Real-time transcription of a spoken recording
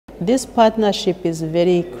This partnership is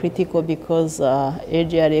very critical because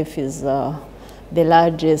AGRF is the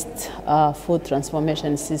largest food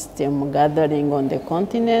transformation system gathering on the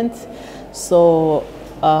continent. So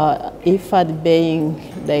IFAD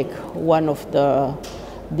being like one of the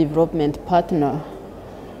development partner,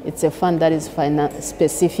 it's a fund that is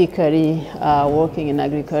specifically working in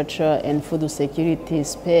agriculture and food security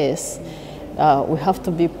space. We have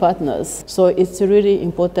to be partners. So it's really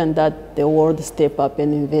important that the world step up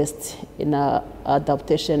and invest in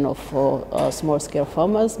adaptation of small-scale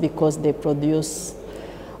farmers, because they produce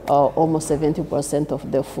almost 70%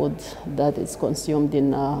 of the food that is consumed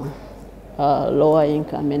in lower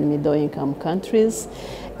income and middle income countries.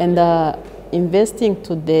 And investing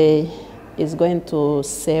today is going to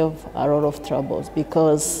save a lot of troubles,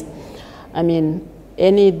 because, I mean,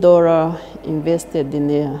 any dollar invested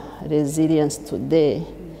in resilience today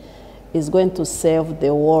is going to save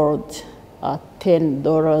the world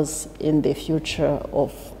 $10 in the future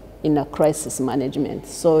in a crisis management.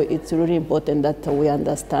 So it's really important that we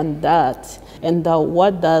understand that. And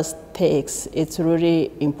what that takes, it's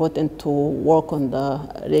really important to work on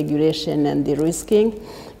the regulation and the risking,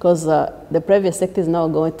 because the private sector is now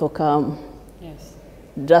going to come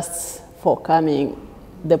just for coming.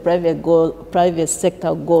 The private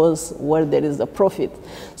sector goes where there is a profit.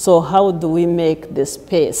 So how do we make the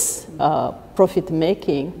space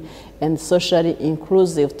profit-making and socially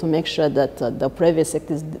inclusive to make sure that the private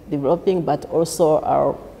sector is developing, but also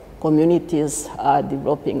our communities are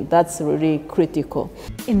developing? That's really critical.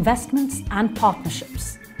 Investments and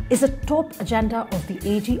partnerships is a top agenda of the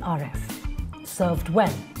AGRF, served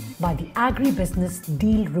well by the Agribusiness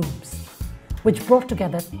Deal Rooms, which brought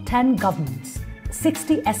together 10 governments,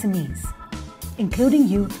 60 SMEs, including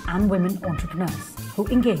youth and women entrepreneurs, who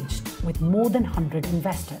engaged with more than 100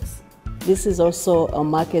 investors. This is also a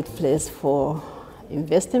marketplace for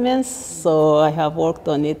investments, so I have worked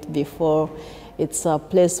on it before. It's a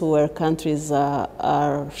place where countries are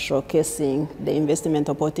showcasing the investment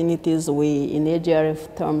opportunities. In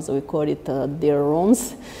AGRF terms, we call it deal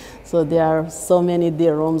rooms. So there are so many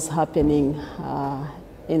deal rooms happening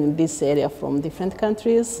in this area from different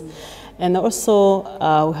countries. And also,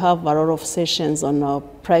 we have a lot of sessions on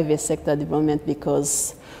private sector development,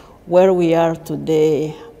 because where we are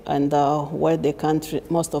today and where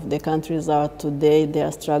most of the countries are today, they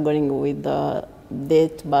are struggling with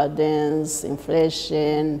debt burdens,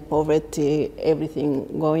 inflation, poverty, everything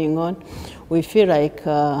going on. We feel like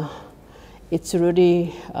it's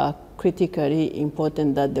really critically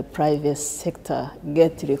important that the private sector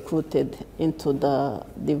get recruited into the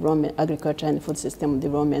development, agriculture and food system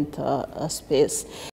development space.